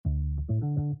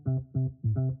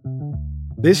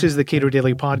This is the Cato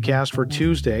Daily Podcast for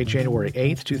Tuesday, January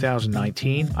 8th,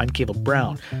 2019. I'm Caleb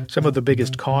Brown. Some of the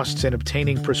biggest costs in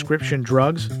obtaining prescription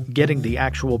drugs, getting the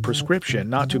actual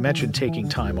prescription, not to mention taking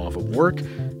time off of work,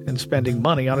 and spending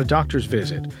money on a doctor's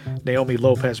visit. Naomi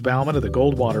Lopez-Baumann of the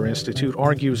Goldwater Institute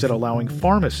argues that allowing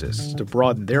pharmacists to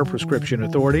broaden their prescription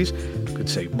authorities could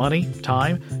save money,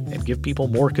 time, and give people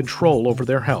more control over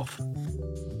their health.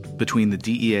 Between the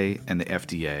DEA and the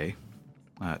FDA,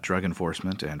 Drug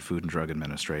Enforcement and Food and Drug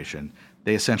Administration,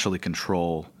 they essentially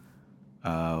control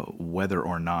whether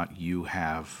or not you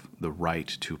have the right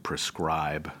to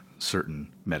prescribe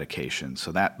certain medications.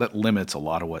 So that limits a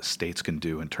lot of what states can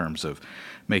do in terms of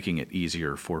making it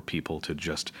easier for people to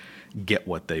just get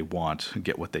what they want,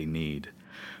 get what they need.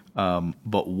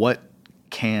 But what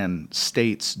can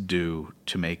states do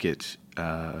to make it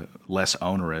less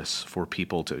onerous for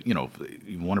people to,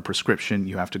 you want a prescription,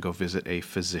 you have to go visit a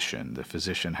physician. The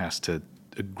physician has to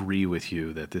agree with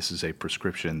you that this is a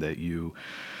prescription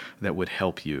that would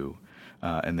help you,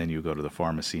 and then you go to the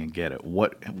pharmacy and get it.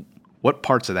 What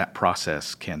parts of that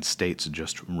process can states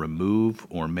just remove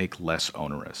or make less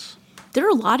onerous? There are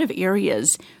a lot of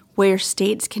areas where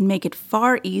states can make it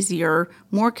far easier,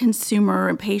 more consumer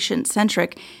and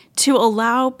patient-centric, to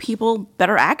allow people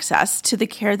better access to the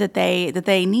care that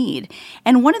they need.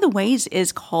 And one of the ways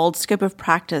is called scope of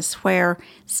practice, where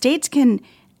states can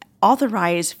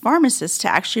authorize pharmacists to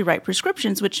actually write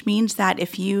prescriptions, which means that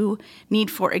if you need,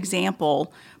 for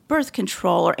example, birth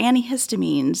control or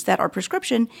antihistamines that are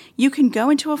prescription, you can go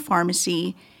into a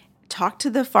pharmacy, talk to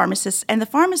the pharmacist, and the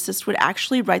pharmacist would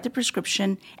actually write the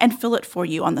prescription and fill it for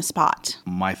you on the spot.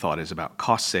 My thought is about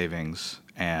cost savings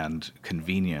and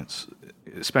convenience,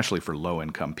 especially for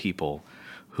low-income people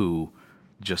who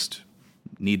just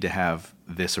need to have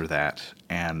this or that.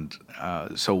 And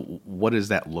so what does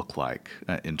that look like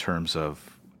in terms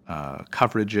of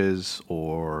coverages,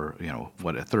 or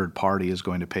what a third party is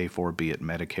going to pay for, be it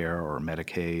Medicare or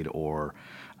Medicaid or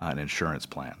an insurance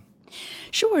plan?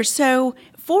 Sure. So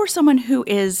for someone who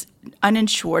is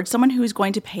uninsured, someone who is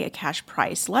going to pay a cash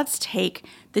price, let's take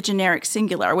the generic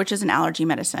Singulair, which is an allergy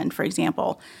medicine, for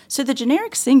example. So the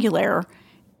generic Singulair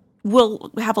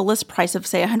will have a list price of,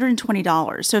 say,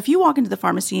 $120. So if you walk into the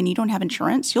pharmacy and you don't have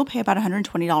insurance, you'll pay about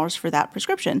 $120 for that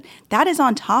prescription. That is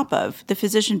on top of the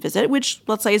physician visit, which,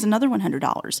 let's say, is another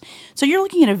 $100. So you're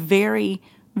looking at a very,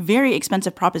 very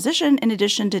expensive proposition, in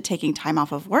addition to taking time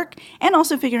off of work and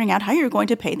also figuring out how you're going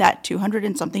to pay that $200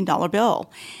 and something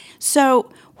bill. So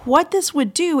what this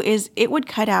would do is it would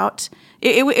cut out,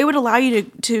 it would allow you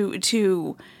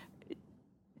to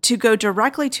go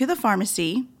directly to the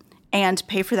pharmacy and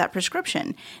pay for that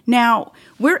prescription. Now,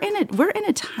 we're in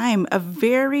a time of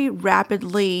very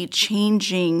rapidly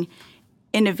changing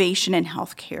innovation in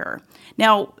healthcare.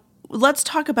 Now, let's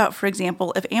talk about, for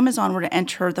example, if Amazon were to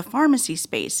enter the pharmacy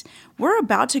space, we're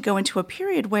about to go into a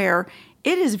period where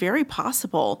it is very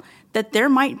possible that there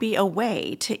might be a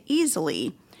way to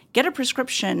easily get a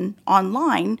prescription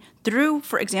online through,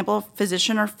 for example, a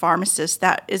physician or pharmacist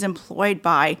that is employed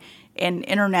by an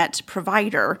internet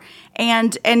provider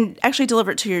and actually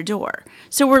deliver it to your door.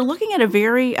 So we're looking at a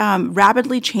very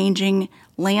rapidly changing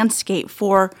landscape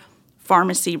for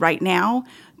pharmacy right now.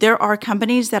 There are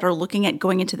companies that are looking at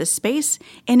going into the space.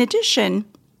 In addition,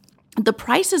 the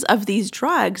prices of these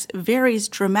drugs varies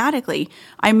dramatically.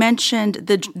 I mentioned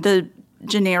the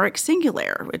generic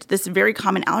Singulair, this very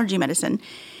common allergy medicine.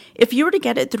 If you were to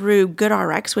get it through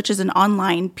GoodRx, which is an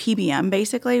online PBM,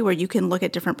 basically, where you can look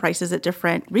at different prices at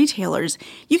different retailers,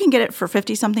 you can get it for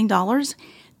 $50-something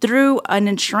through an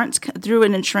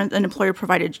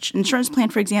employer-provided insurance plan.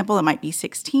 For example, it might be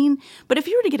 $16. But if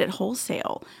you were to get it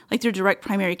wholesale, like through direct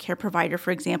primary care provider,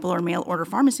 for example, or mail order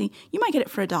pharmacy, you might get it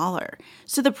for $1.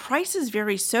 So the prices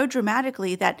vary so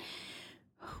dramatically that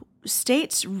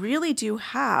states really do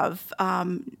have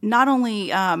not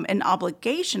only an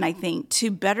obligation, I think,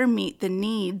 to better meet the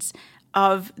needs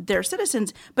of their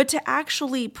citizens, but to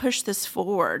actually push this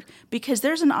forward, because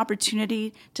there's an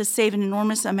opportunity to save an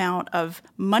enormous amount of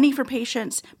money for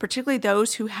patients, particularly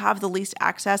those who have the least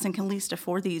access and can least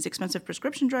afford these expensive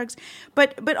prescription drugs,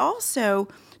 but also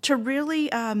to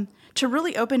really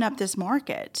open up this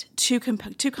market to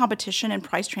competition and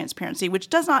price transparency,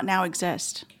 which does not now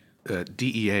exist.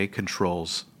 DEA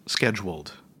controls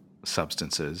scheduled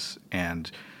substances, and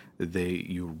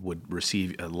you would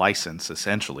receive a license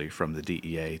essentially from the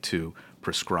DEA to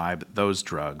prescribe those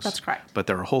drugs. That's correct. But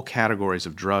there are whole categories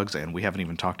of drugs, and we haven't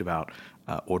even talked about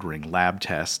ordering lab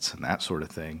tests and that sort of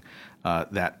thing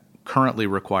that currently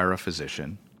require a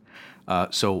physician.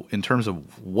 So in terms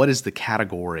of what is the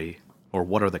category, or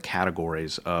what are the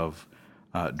categories of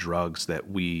drugs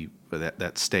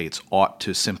that states ought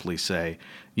to simply say,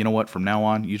 you know what, from now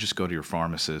on, you just go to your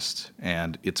pharmacist,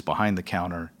 and it's behind the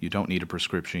counter. You don't need a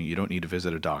prescription. You don't need to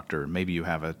visit a doctor. Maybe you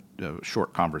have a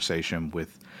short conversation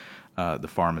with the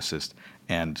pharmacist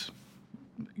and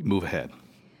move ahead.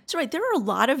 So, right, there are a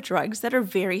lot of drugs that are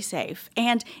very safe.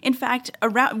 And in fact,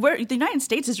 the United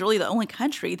States is really the only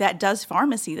country that does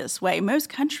pharmacy this way. Most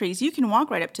countries, you can walk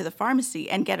right up to the pharmacy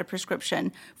and get a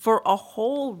prescription for a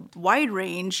whole wide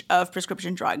range of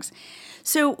prescription drugs.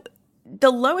 So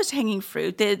the lowest hanging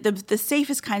fruit, the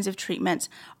safest kinds of treatments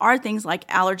are things like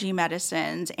allergy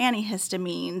medicines,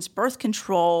 antihistamines, birth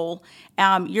control.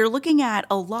 You're looking at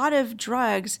a lot of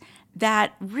drugs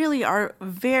that really are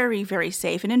very, very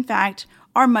safe. And in fact,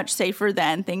 are much safer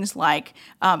than things like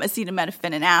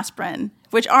acetaminophen and aspirin,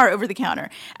 which are over the counter.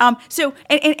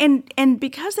 And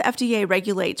because the FDA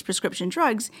regulates prescription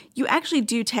drugs, you actually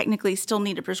do technically still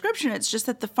need a prescription. It's just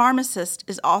that the pharmacist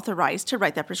is authorized to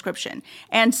write that prescription.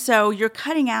 And so you're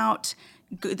cutting out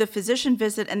the physician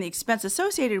visit and the expense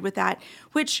associated with that,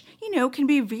 which, can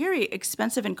be very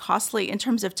expensive and costly in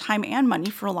terms of time and money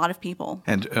for a lot of people.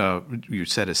 And you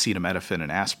said acetaminophen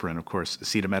and aspirin. Of course,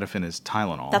 acetaminophen is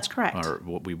Tylenol. That's correct. Or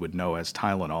what we would know as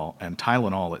Tylenol. And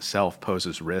Tylenol itself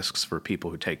poses risks for people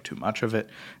who take too much of it.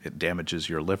 It damages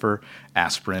your liver.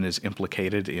 Aspirin is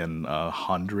implicated in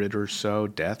 100 or so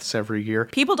deaths every year.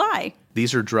 People die.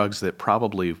 These are drugs that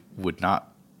probably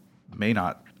may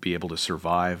not be able to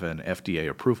survive an FDA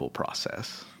approval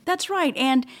process. That's right.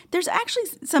 And there's actually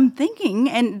some thinking,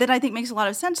 and that I think makes a lot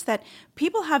of sense, that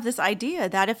people have this idea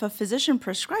that if a physician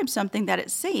prescribes something, that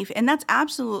it's safe. And that's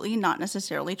absolutely not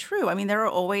necessarily true. I mean, there are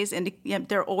always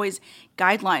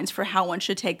guidelines for how one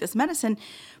should take this medicine,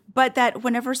 but that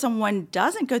whenever someone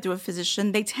doesn't go through a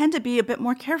physician, they tend to be a bit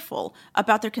more careful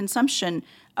about their consumption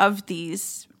of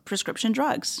these prescription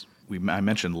drugs. I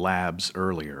mentioned labs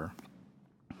earlier.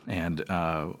 And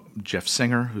Jeff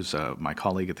Singer, who's my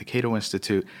colleague at the Cato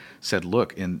Institute, said,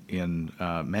 look, in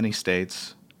many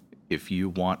states, if you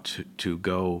want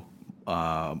to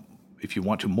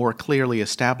more clearly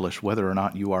establish whether or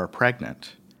not you are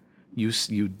pregnant, you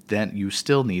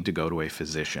still need to go to a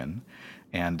physician,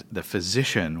 and the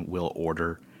physician will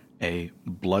order a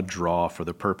blood draw for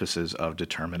the purposes of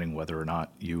determining whether or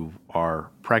not you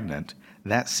are pregnant.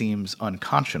 That seems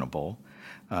unconscionable.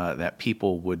 That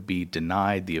people would be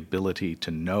denied the ability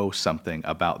to know something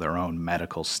about their own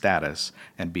medical status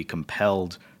and be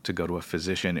compelled to go to a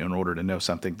physician in order to know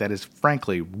something that is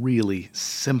frankly really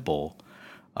simple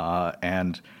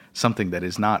and something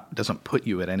that doesn't put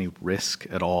you at any risk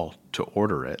at all to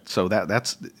order it. So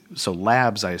so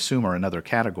labs, I assume, are another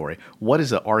category. What is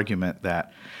the argument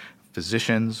that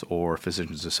physicians or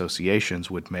physicians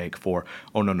associations would make for,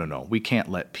 oh, no, we can't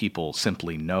let people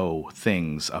simply know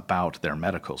things about their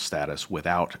medical status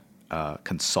without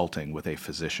consulting with a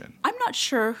physician? I'm not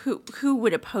sure who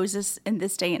would oppose this in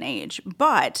this day and age,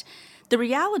 but the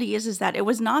reality is that it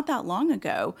was not that long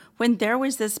ago when there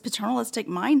was this paternalistic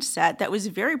mindset that was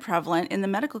very prevalent in the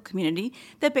medical community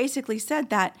that basically said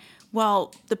that,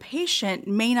 well, the patient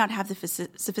may not have the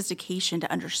sophistication to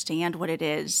understand what it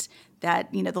is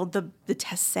that the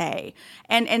tests say,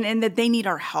 and that they need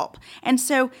our help. And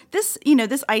so this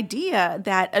idea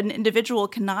that an individual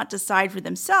cannot decide for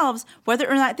themselves whether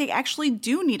or not they actually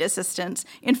do need assistance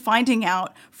in finding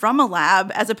out from a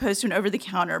lab as opposed to an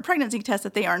over-the-counter pregnancy test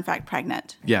that they are in fact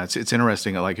pregnant. Yeah, it's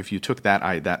interesting. Like if you took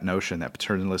that notion, that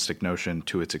paternalistic notion,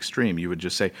 to its extreme, you would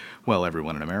just say, well,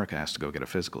 everyone in America has to go get a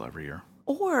physical every year.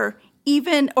 Or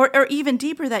even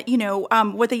deeper, that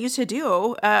what they used to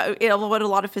do, what a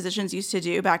lot of physicians used to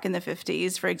do back in the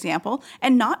 50s, for example,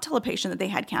 and not tell a patient that they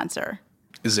had cancer.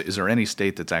 Is there any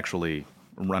state that's actually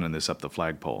running this up the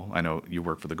flagpole? I know you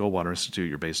work for the Goldwater Institute.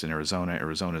 You're based in Arizona.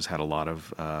 Arizona's had a lot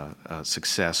of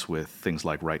success with things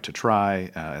like Right to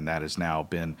Try, and that has now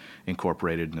been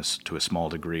incorporated to a small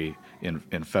degree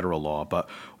in federal law. But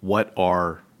what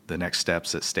are the next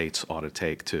steps that states ought to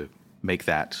take to make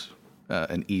that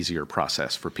an easier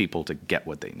process for people to get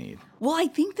what they need? Well, I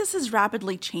think this is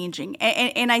rapidly changing.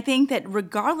 And I think that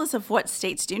regardless of what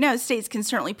states do now, states can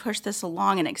certainly push this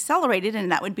along and accelerate it, and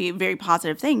that would be a very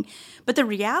positive thing. But the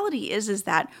reality is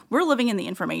that we're living in the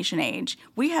information age.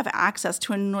 We have access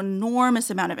to an enormous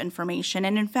amount of information.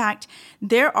 And in fact,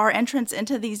 there are entrants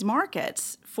into these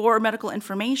markets for medical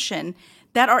information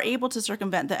that are able to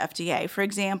circumvent the FDA. For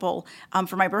example,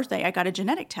 for my birthday, I got a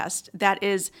genetic test that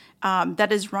is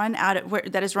run out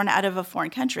of a foreign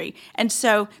country, and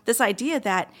so this idea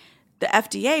that the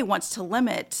FDA wants to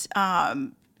limit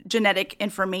genetic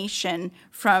information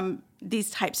from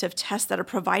these types of tests that are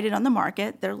provided on the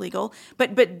market. They're legal.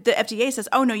 But the FDA says,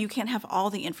 oh, no, you can't have all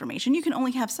the information. You can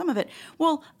only have some of it.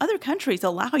 Well, other countries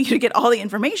allow you to get all the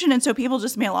information, and so people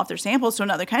just mail off their samples to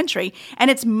another country.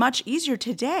 And it's much easier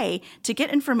today to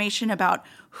get information about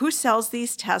who sells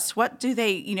these tests, what do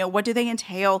they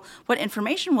entail, what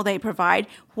information will they provide,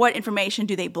 what information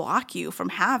do they block you from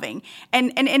having.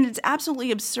 And it's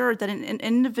absolutely absurd that an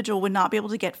individual would not be able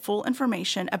to get full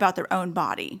information about their own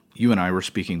body. You and I were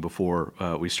speaking before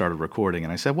we started recording,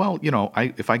 and I said, well,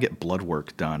 if I get blood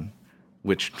work done,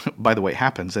 which, by the way,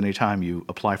 happens anytime you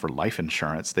apply for life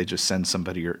insurance, they just send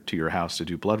somebody to your house to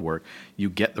do blood work, you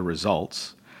get the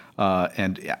results.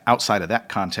 And outside of that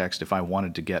context, if I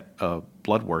wanted to get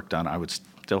blood work done, I would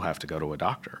still have to go to a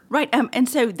doctor. Right. And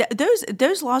so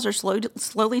those laws are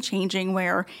slowly changing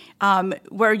where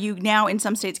you now in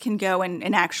some states can go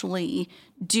and actually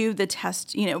do the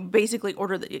test, basically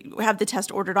have the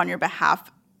test ordered on your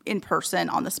behalf in person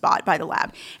on the spot by the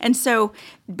lab. And so,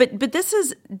 but this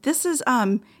is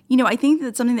I think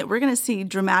that's something that we're going to see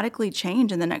dramatically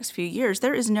change in the next few years.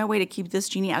 There is no way to keep this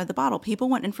genie out of the bottle. People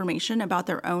want information about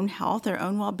their own health, their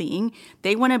own well-being.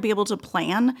 They want to be able to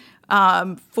plan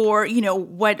for,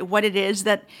 what it is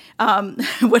that,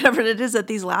 whatever it is that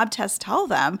these lab tests tell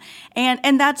them.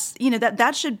 And that's,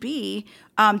 that should be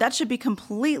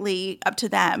completely up to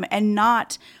them and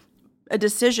not a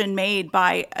decision made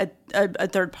by a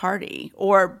third party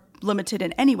or limited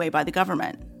in any way by the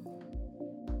government.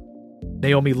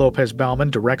 Naomi Lopez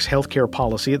Bauman directs healthcare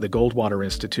policy at the Goldwater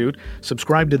Institute.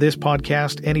 Subscribe to this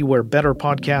podcast anywhere better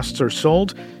podcasts are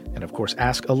sold. And of course,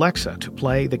 ask Alexa to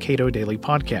play the Cato Daily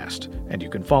Podcast. And you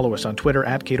can follow us on Twitter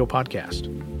 @Cato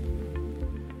Podcast.